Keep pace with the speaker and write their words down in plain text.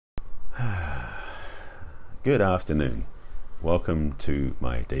Good afternoon. Welcome to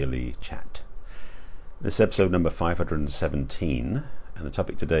my daily chat. This is episode number 517, and the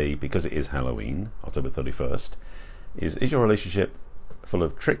topic today, because it is Halloween, October 31st, is your relationship full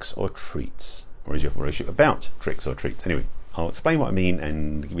of tricks or treats? Or is your relationship about tricks or treats? Anyway, I'll explain what I mean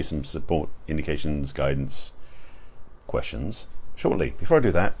and give you some support, indications, guidance, questions shortly. Before I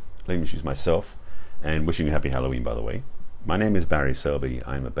do that, let me introduce myself and wishing you a happy Halloween, by the way. My name is Barry Selby.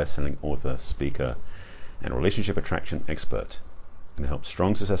 I'm a best-selling author, speaker, and relationship attraction expert. And I help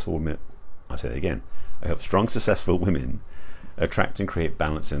strong, successful women, I'll say that again, I help strong, successful women attract and create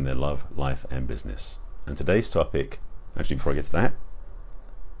balance in their love, life, and business. And today's topic, actually before I get to that,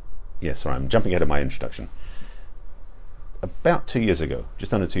 I'm jumping ahead of my introduction. About 2 years ago,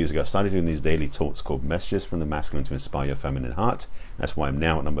 just under 2 years ago, I started doing these daily talks called Messages from the Masculine to Inspire Your Feminine Heart. That's why I'm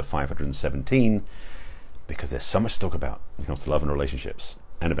now at number 517, because there's so much to talk about when it comes to love and relationships,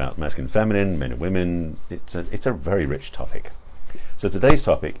 and about masculine and feminine, men and women. It's a very rich topic. So today's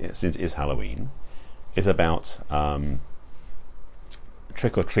topic, since it is Halloween, is about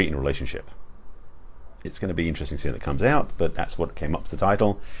trick or treat in a relationship. It's going to be interesting to see when it comes out, but that's what came up to the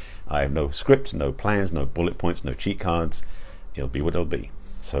title. I have no script, no plans, no bullet points, no cheat cards. It'll be what it'll be.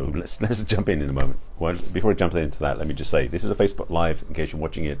 So let's jump in a moment. Well, before I jump into that, let me just say this is a Facebook Live in case you're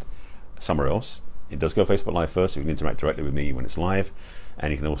watching it somewhere else. It does go Facebook Live first, so you can interact directly with me when it's live,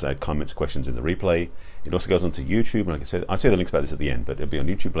 and you can also add comments, questions in the replay. It also goes onto YouTube, and like I said, I'll say the links about this at the end, but it'll be on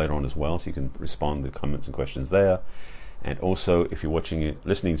YouTube later on as well, so you can respond with comments and questions there. And also, if you're watching it,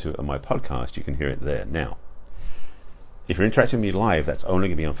 listening to it on my podcast, you can hear it there. Now, if you're interacting with me live, that's only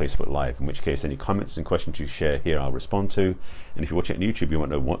going to be on Facebook Live, in which case any comments and questions you share here, I'll respond to. And if you're watching it on YouTube, you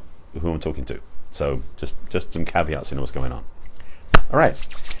won't know who I'm talking to. So just some caveats, so you know what's going on. All right,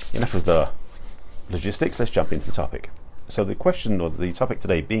 enough of the logistics, let's jump into the topic. So the question, or the topic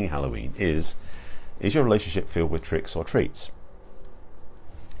today being Halloween, is your relationship filled with tricks or treats?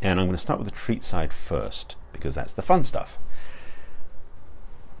 And I'm going to start with the treat side first, because that's the fun stuff.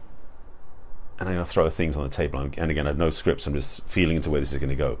 And I'm going to throw things on the table, and again, I have no scripts, I'm just feeling into where this is going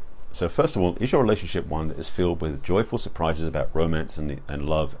to go. So first of all, is your relationship one that is filled with joyful surprises about romance and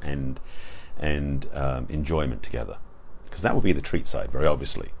love and enjoyment together? Because that will be the treat side, very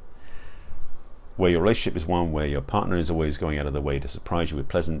obviously. Where your relationship is one where your partner is always going out of their way to surprise you with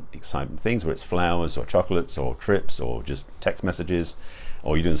pleasant, exciting things, whether it's flowers or chocolates or trips or just text messages,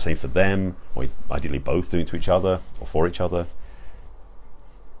 or you're doing the same for them, or ideally both doing to each other or for each other.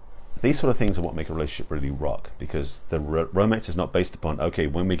 These sort of things are what make a relationship really rock, because the romance is not based upon, okay,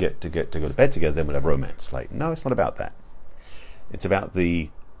 when we get to go to bed together, then we'll have romance. Like, no, it's not about that. It's about the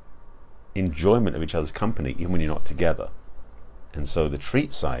enjoyment of each other's company, even when you're not together. And so the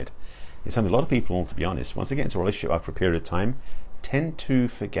treat side is something a lot of people, to be honest, once they get into a relationship after a period of time, tend to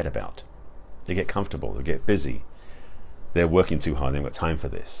forget about. They get comfortable, they get busy, they're working too hard, they haven't got time for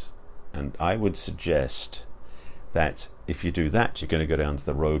this. And I would suggest that if you do that, you're going to go down to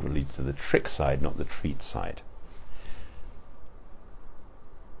the road that leads to the trick side, not the treat side.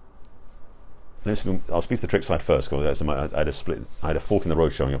 I'll speak to the trick side first, because I had a fork in the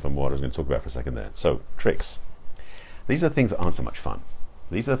road showing up on what I was going to talk about for a second there. So, tricks. These are the things that aren't so much fun.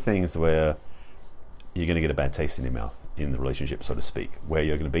 These are things where you're going to get a bad taste in your mouth in the relationship, so to speak, where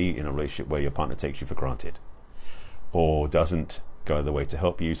you're going to be in a relationship where your partner takes you for granted, or doesn't go out of the way to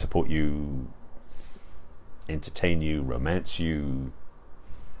help you, support you, entertain you, romance you,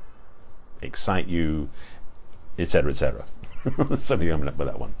 excite you, etc., etc. Something I'm up with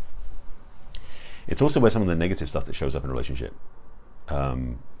that one. It's also where some of the negative stuff that shows up in a relationship,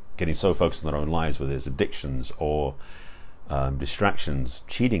 getting so focused on their own lives, whether it's addictions or distractions,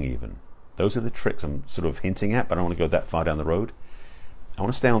 cheating even. Those are the tricks I'm sort of hinting at, but I don't want to go that far down the road. I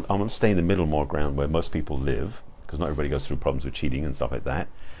want to stay in the middle more ground where most people live, because not everybody goes through problems with cheating and stuff like that.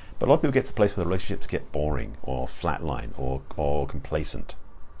 But a lot of people get to the place where the relationships get boring or flatline or complacent.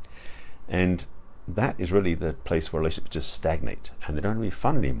 And that is really the place where relationships just stagnate and they don't really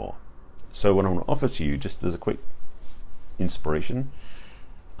fun anymore. So what I want to offer to you, just as a quick inspiration,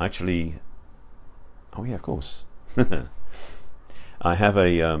 actually, oh yeah, of course. I have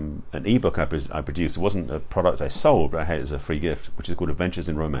an ebook I produced. It wasn't a product I sold, but I had it as a free gift, which is called Adventures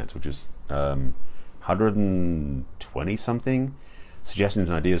in Romance, which is 120 something suggestions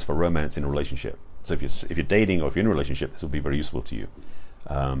and ideas for romance in a relationship. So if you're dating or if you're in a relationship, this will be very useful to you.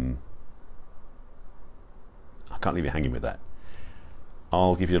 I can't leave you hanging with that.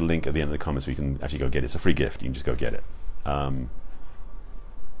 I'll give you a link at the end of the comments so you can actually go get it. It's a free gift. You can just go get it.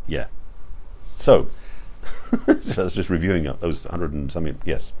 Yeah. So, so I was just reviewing up those 100 and something.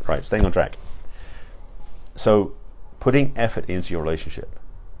 Yes, right. Staying on track. So, putting effort into your relationship,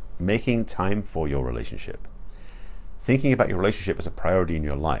 making time for your relationship, thinking about your relationship as a priority in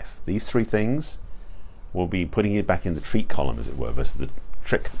your life. These three things will be putting you back in the treat column, as it were, versus the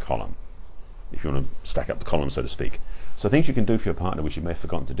trick column, if you want to stack up the columns, so to speak. So things you can do for your partner which you may have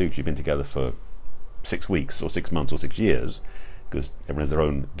forgotten to do because you've been together for 6 weeks or 6 months or 6 years, because everyone has their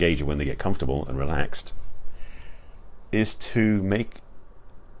own gauge of when they get comfortable and relaxed, is to make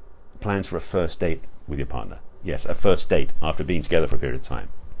plans for a first date with your partner. Yes, a first date after being together for a period of time.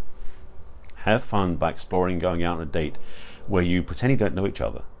 Have fun by exploring, going out on a date where you pretend you don't know each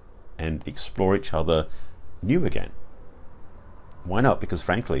other and explore each other new again. Why not? Because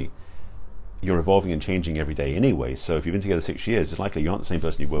frankly, you're evolving and changing every day anyway, so if you've been together 6 years, it's likely you aren't the same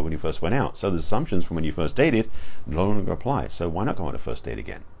person you were when you first went out. So the assumptions from when you first dated no longer apply. So why not go on a first date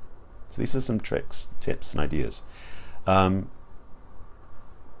again? So these are some tricks, tips, and ideas.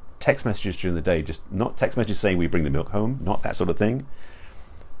 Text messages during the day, just not text messages saying we bring the milk home, not that sort of thing,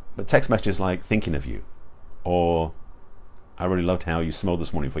 but text messages like thinking of you, or I really loved how you smelled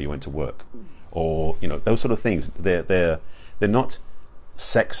this morning before you went to work, or those sort of things. They're not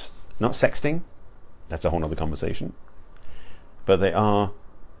sexting. That's a whole other conversation. But they are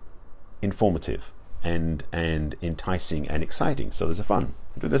informative and enticing and exciting. So there's a fun.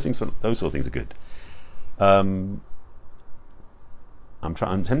 Those sort of things are good. I'm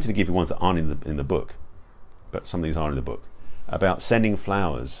tempted to give you ones that aren't in the book, but some of these are in the book, about sending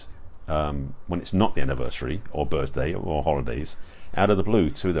flowers when it's not the anniversary or birthday or holidays out of the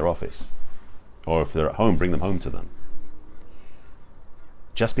blue to their office, or if they're at home, bring them home to them.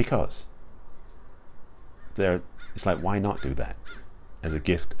 Just because. It's like, why not do that as a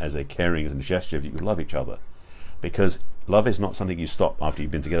gift, as a caring, as a gesture that you love each other? Because love is not something you stop after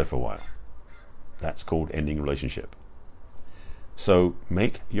you've been together for a while. That's called ending a relationship. So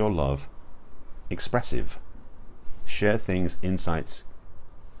make your love expressive. Share things, insights.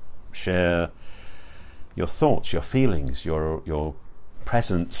 Share your thoughts, your feelings, your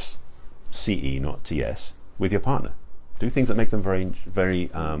presence, CE, not TS, with your partner. Do things that make them very, very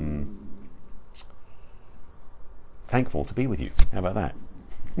thankful to be with you. How about that?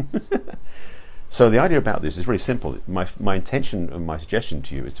 So the idea about this is really simple. My intention and my suggestion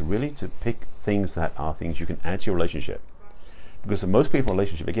to you is to pick things that are things you can add to your relationship. Because for most people in a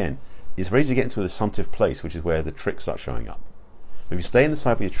relationship, again, it's very easy to get into an assumptive place, which is where the tricks start showing up. If you stay in the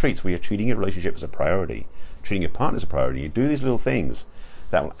side with your treats, where you're treating your relationship as a priority, treating your partner as a priority, you do these little things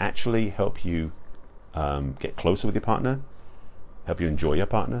that will actually help you get closer with your partner, help you enjoy your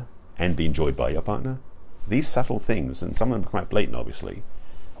partner, and be enjoyed by your partner. These subtle things, and some of them are quite blatant obviously,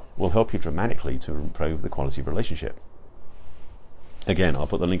 will help you dramatically to improve the quality of your relationship. Again, I'll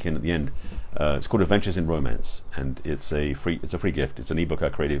put the link in at the end. It's called Adventures in Romance, and it's a free gift. It's an ebook I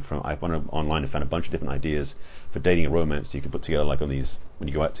created I went online and found a bunch of different ideas for dating and romance that you can put together, like on these when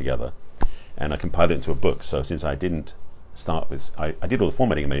you go out together, and I compiled it into a book. So since I didn't start with, I did all the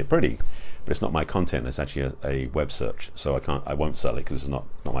formatting and made it pretty, but it's not my content. It's actually a web search, so I won't sell it because it's not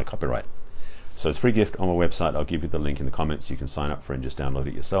my copyright. So it's a free gift on my website. I'll give you the link in the comments. You can sign up for it and just download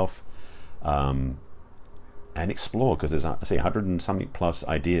it yourself. And explore, because there's, I say, 100 and something plus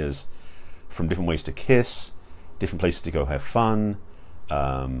ideas from different ways to kiss, different places to go have fun.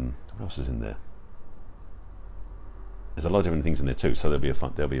 What else is in there? There's a lot of different things in there too, so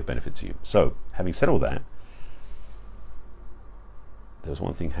there'll be a benefit to you. So, having said all that, there was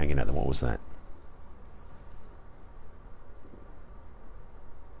one thing hanging out there. What was that?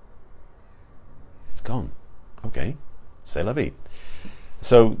 It's gone. Okay, c'est la vie.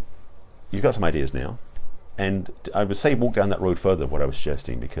 So, you've got some ideas now. And I would say walk down that road further, what I was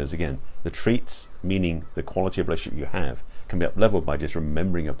suggesting, because again, the treats, meaning the quality of relationship you have, can be up-leveled by just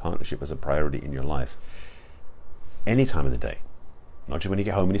remembering your partnership as a priority in your life any time of the day. Not just when you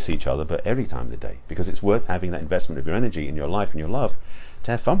get home and you see each other, but every time of the day, because it's worth having that investment of your energy in your life and your love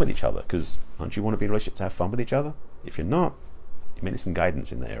to have fun with each other. Because don't you want to be in a relationship to have fun with each other? If you're not, you may need some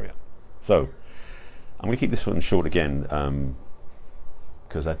guidance in that area. So I'm going to keep this one short again,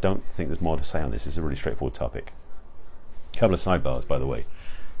 because I don't think there's more to say on this. It's a really straightforward topic. A couple of sidebars, by the way.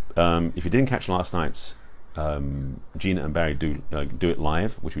 If you didn't catch last night's Gina and Barry do it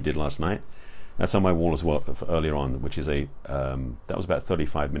live, which we did last night, that's on my wall as well earlier on, which is that was about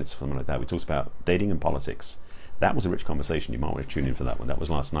 35 minutes, something like that. We talked about dating and politics. That was a rich conversation. You might want to tune in for that one. That was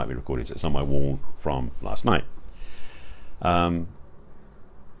last night we recorded, so it's on my wall from last night. And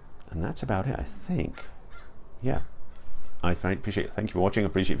that's about it, I think. Yeah. I appreciate it. Thank you for watching. I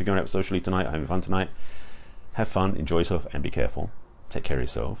appreciate if you're going out socially tonight, having fun tonight. Have fun, enjoy yourself, and be careful. Take care of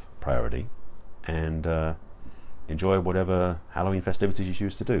yourself, priority, and enjoy whatever Halloween festivities you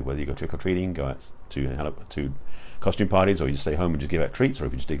choose to do. Whether you go trick-or-treating, go out to costume parties, or you just stay home and just give out treats, or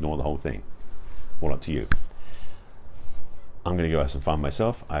if you just ignore the whole thing. All up to you. I'm going to go have some fun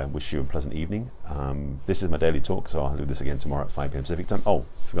myself. I wish you a pleasant evening. This is my daily talk, so I'll do this again tomorrow at 5 p.m. Pacific time. Oh,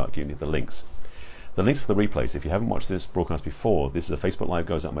 forgot to give you the links. The links for the replays. If you haven't watched this broadcast before, this is a Facebook Live,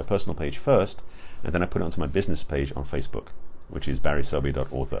 goes out on my personal page first, and then I put it onto my business page on Facebook, which is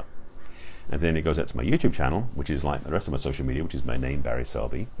barryselby.author. And then it goes out to my YouTube channel, which is like the rest of my social media, which is my name, Barry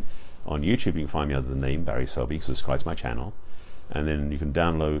Selby. On YouTube, you can find me under the name Barry Selby. Subscribe to my channel, and then you can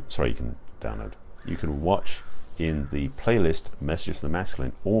you can watch in the playlist Messages from the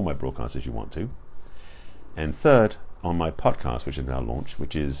Masculine all my broadcasts as you want to. And third, on my podcast, which is now launched,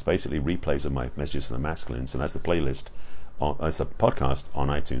 which is basically replays of my Messages from the Masculine. So that's the playlist, that's the podcast on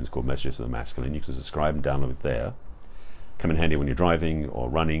iTunes called Messages from the Masculine. You can subscribe and download it there. Come in handy when you're driving or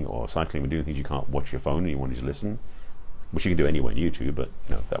running or cycling, when doing things you can't watch your phone and you want to listen, which you can do anywhere on YouTube, but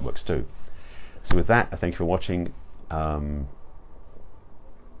that works too. So with that, I thank you for watching.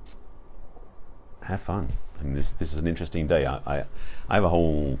 Have fun. I mean, this is an interesting day. I have a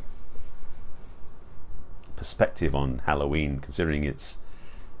whole perspective on Halloween, considering it's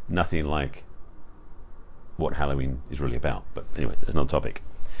nothing like what Halloween is really about. But anyway, there's another topic.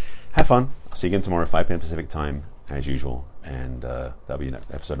 Have fun. I'll see you again tomorrow at 5 p.m. Pacific time, as usual. And that'll be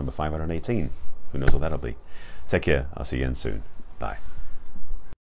episode number 518. Who knows what that'll be. Take care. I'll see you again soon. Bye.